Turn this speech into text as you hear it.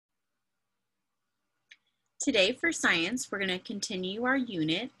Today for science, we're going to continue our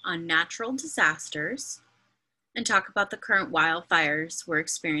unit on natural disasters and talk about the current wildfires we're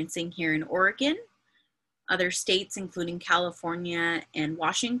experiencing here in Oregon. Other states, including California and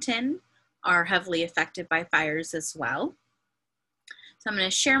Washington, are heavily affected by fires as well. So I'm going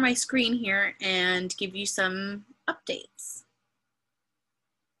to share my screen here and give you some updates.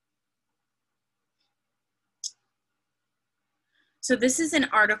 So this is an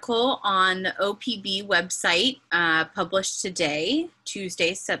article on the OPB website published today,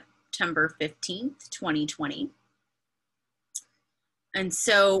 Tuesday, September 15th, 2020. And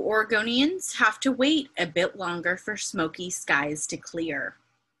so Oregonians have to wait a bit longer for smoky skies to clear.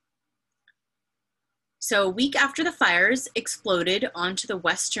 So a week after the fires exploded onto the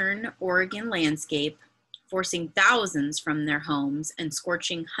western Oregon landscape, forcing thousands from their homes and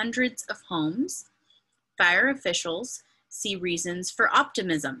scorching hundreds of homes, fire officials see reasons for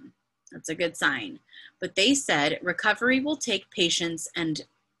optimism. That's a good sign. But they said recovery will take patience and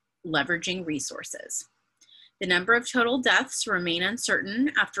leveraging resources. The number of total deaths remain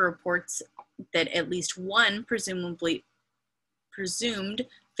uncertain after reports that at least one presumed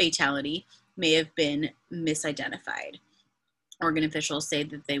fatality may have been misidentified. Oregon officials say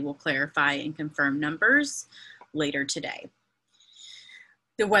that they will clarify and confirm numbers later today.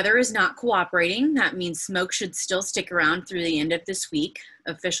 The weather is not cooperating. That means smoke should still stick around through the end of this week.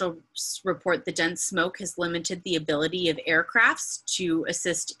 Officials report the dense smoke has limited the ability of aircrafts to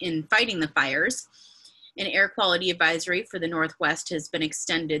assist in fighting the fires. An air quality advisory for the Northwest has been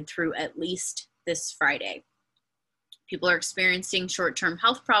extended through at least this Friday. People are experiencing short-term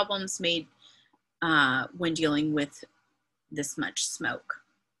health problems made when dealing with this much smoke.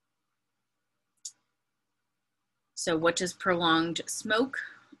 So what does prolonged smoke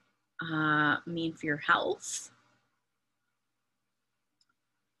mean for your health?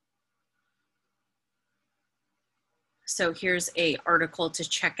 So here's an article to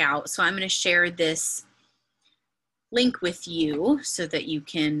check out. So I'm going to share this link with you so that you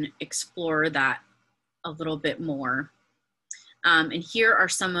can explore that a little bit more. And here are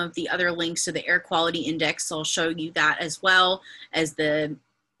some of the other links to the air quality index. So I'll show you that as well as the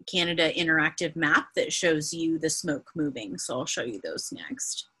Canada interactive map that shows you the smoke moving. So I'll show you those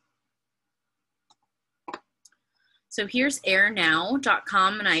next. So here's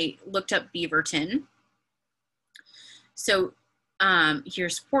airnow.com, and I looked up Beaverton. So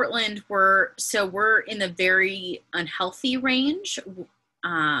here's Portland. We're in the very unhealthy range,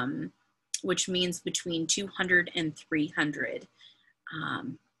 which means between 200 and 300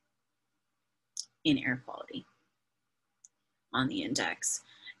 in air quality on the index.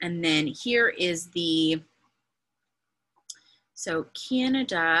 And then here is so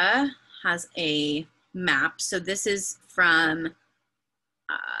Canada has a map. So this is from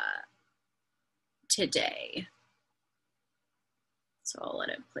today. So I'll let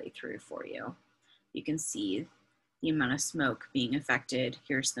it play through for you. You can see the amount of smoke being affected.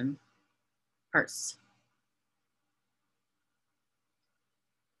 Here's some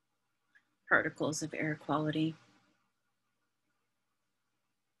particles of air quality.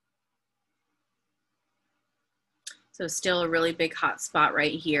 So still a really big hot spot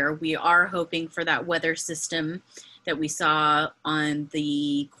right here. We are hoping for that weather system that we saw on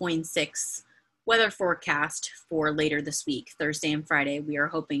the Coin 6 weather forecast for later this week, Thursday and Friday. We are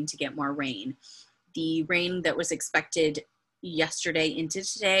hoping to get more rain. The rain that was expected yesterday into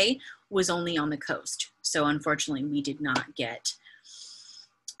today was only on the coast. So unfortunately, we did not get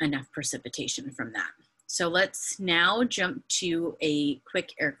enough precipitation from that. So let's now jump to a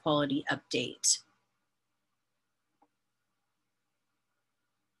quick air quality update.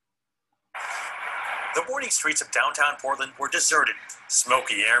 The morning streets of downtown Portland were deserted.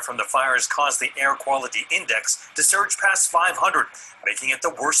 Smoky air from the fires caused the air quality index to surge past 500, making it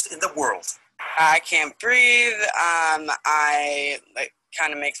the worst in the world. I can't breathe. It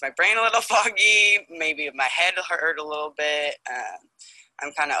kind of makes my brain a little foggy. Maybe my head hurt a little bit.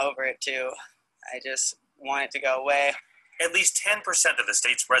 I'm kind of over it too. I just want it to go away. At least 10% of the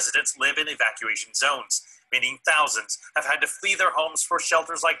state's residents live in evacuation zones, meaning thousands have had to flee their homes for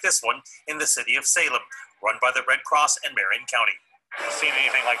shelters like this one in the city of Salem, run by the Red Cross and Marion County. Seen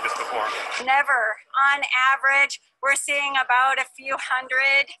anything like this before? Never. On average, we're seeing about a few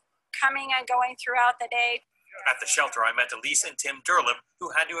hundred coming and going throughout the day. At the shelter, I met Elise and Tim Durlam, who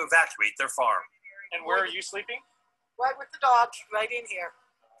had to evacuate their farm. And where are you sleeping? Right with the dogs, right in here.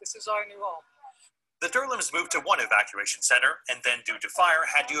 This is our new home. The Durlams moved to one evacuation center and then, due to fire,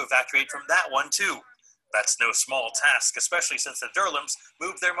 had to evacuate from that one too. That's no small task, especially since the Durlams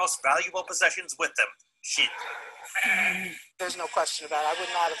moved their most valuable possessions with them, sheep. There's no question about it. I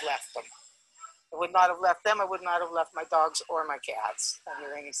would not have left them. I would not have left them. I would not have left my dogs or my cats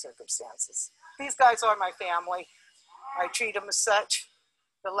under any circumstances. These guys are my family. I treat them as such.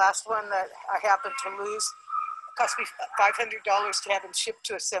 The last one that I happened to lose cost me $500 to have him shipped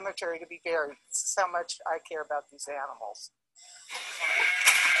to a cemetery to be buried. This is how much I care about these animals.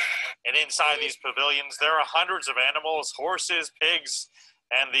 And inside these pavilions, there are hundreds of animals, horses, pigs,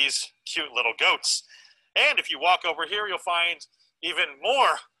 and these cute little goats. And if you walk over here, you'll find even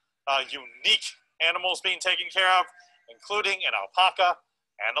more unique animals being taken care of, including an alpaca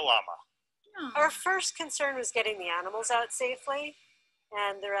and a llama. Our first concern was getting the animals out safely,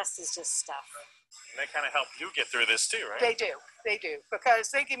 and the rest is just stuff. And they kind of help you get through this too, right? They do,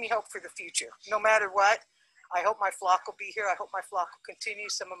 because they give me hope for the future. No matter what, I hope my flock will be here. I hope my flock will continue.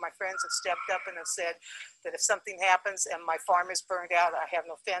 Some of my friends have stepped up and have said that if something happens and my farm is burned out, I have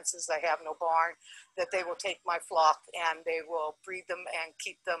no fences, I have no barn, that they will take my flock and they will breed them and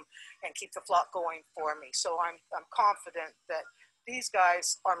keep the flock going for me. So I'm confident that these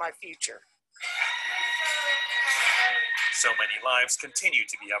guys are my future. So many lives continue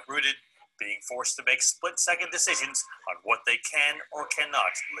to be uprooted, being forced to make split-second decisions on what they can or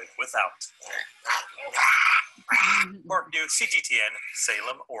cannot live without. Mark New, CGTN,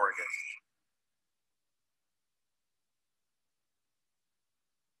 Salem, Oregon.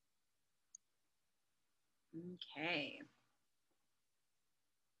 Okay.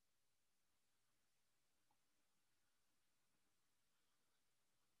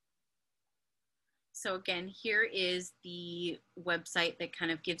 So again, here is the website that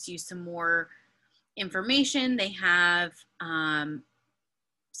kind of gives you some more information. They have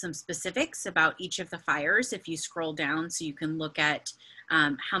some specifics about each of the fires if you scroll down, so you can look at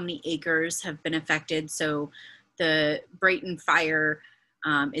how many acres have been affected. So the Brayton fire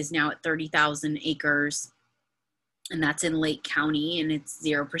is now at 30,000 acres, and that's in Lake County, and it's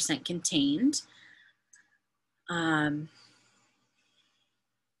 0% contained.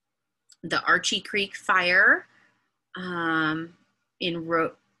 The Archie Creek fire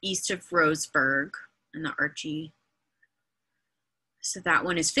east of Roseburg, and the Archie, so that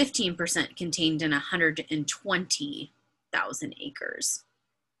one is 15% contained in 120,000 acres.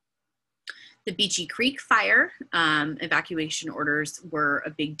 The Beachy Creek fire, evacuation orders were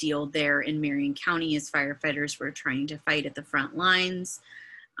a big deal there in Marion County as firefighters were trying to fight at the front lines.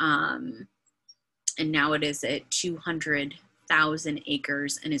 And now it is at 200,000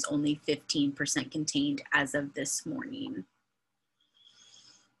 acres and is only 15% contained as of this morning.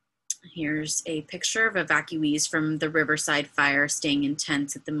 Here's a picture of evacuees from the Riverside fire staying in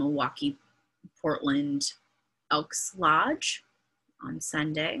tents at the Milwaukee-Portland Elks Lodge on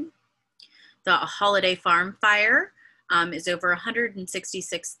Sunday. The Holiday Farm fire is over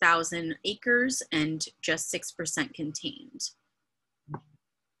 166,000 acres and just 6% contained.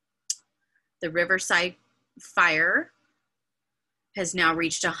 The Riverside fire has now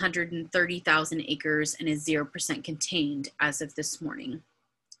reached 130,000 acres and is 0% contained as of this morning.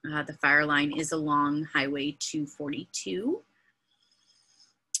 The fire line is along Highway 242.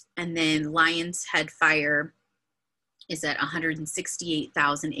 And then Lion's Head fire is at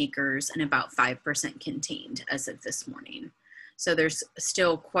 168,000 acres and about 5% contained as of this morning. So there's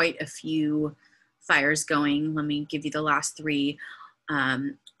still quite a few fires going. Let me give you the last three.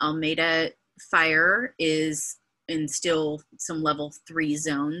 Almeda fire is in still some level 3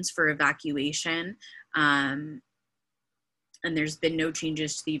 zones for evacuation. And there's been no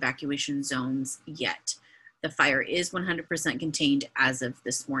changes to the evacuation zones yet. The fire is 100% contained as of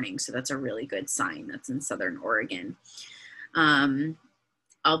this morning, so that's a really good sign. That's in Southern Oregon.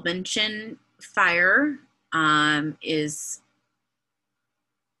 Albinchin fire is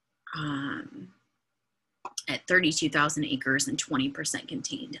at 32,000 acres and 20%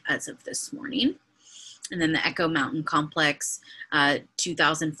 contained as of this morning. And then the Echo Mountain Complex,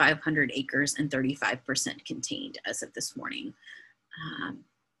 2,500 acres and 35% contained as of this morning.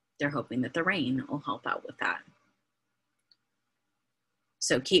 They're hoping that the rain will help out with that.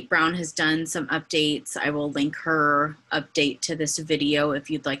 So Kate Brown has done some updates. I will link her update to this video if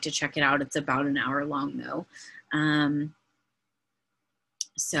you'd like to check it out. It's about an hour long though.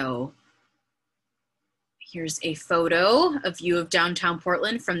 So here's a photo, a view of downtown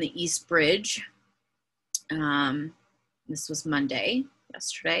Portland from the East Bridge. This was Monday,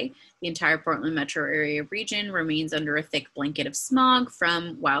 yesterday. The entire Portland metro area region remains under a thick blanket of smog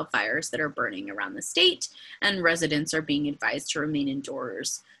from wildfires that are burning around the state, and residents are being advised to remain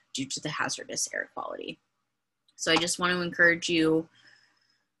indoors due to the hazardous air quality. So I just want to encourage you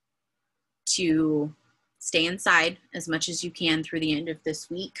to stay inside as much as you can through the end of this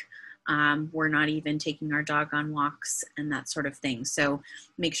week. We're not even taking our dog on walks and that sort of thing. So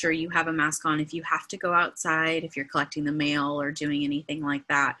make sure you have a mask on if you have to go outside, if you're collecting the mail or doing anything like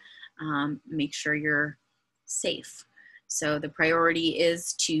that. Make sure you're safe. So the priority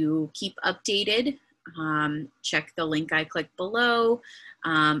is to keep updated. Check the link I clicked below.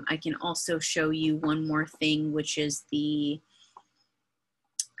 I can also show you one more thing, which is the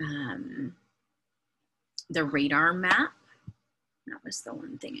radar map. That was the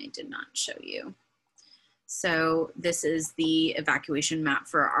one thing I did not show you. So this is the evacuation map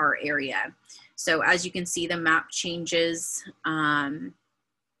for our area. So as you can see, the map changes.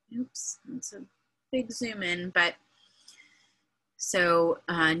 Oops, that's a big zoom in, but so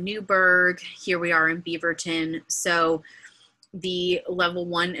Newburgh, here we are in Beaverton. So the level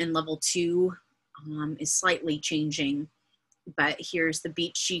 1 and level 2 is slightly changing, but here's the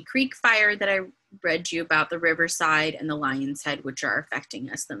Beachy Creek fire that I read you about, the Riverside and the Lion's Head, which are affecting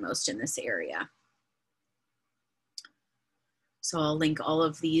us the most in this area. So I'll link all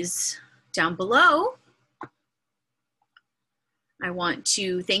of these down below. I want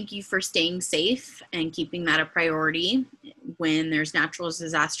to thank you for staying safe and keeping that a priority. When there's natural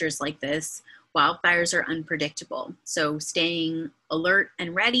disasters like this, wildfires are unpredictable. So staying alert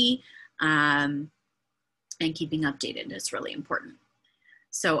and ready and keeping updated is really important.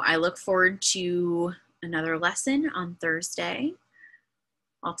 So I look forward to another lesson on Thursday.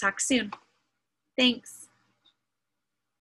 I'll talk soon. Thanks.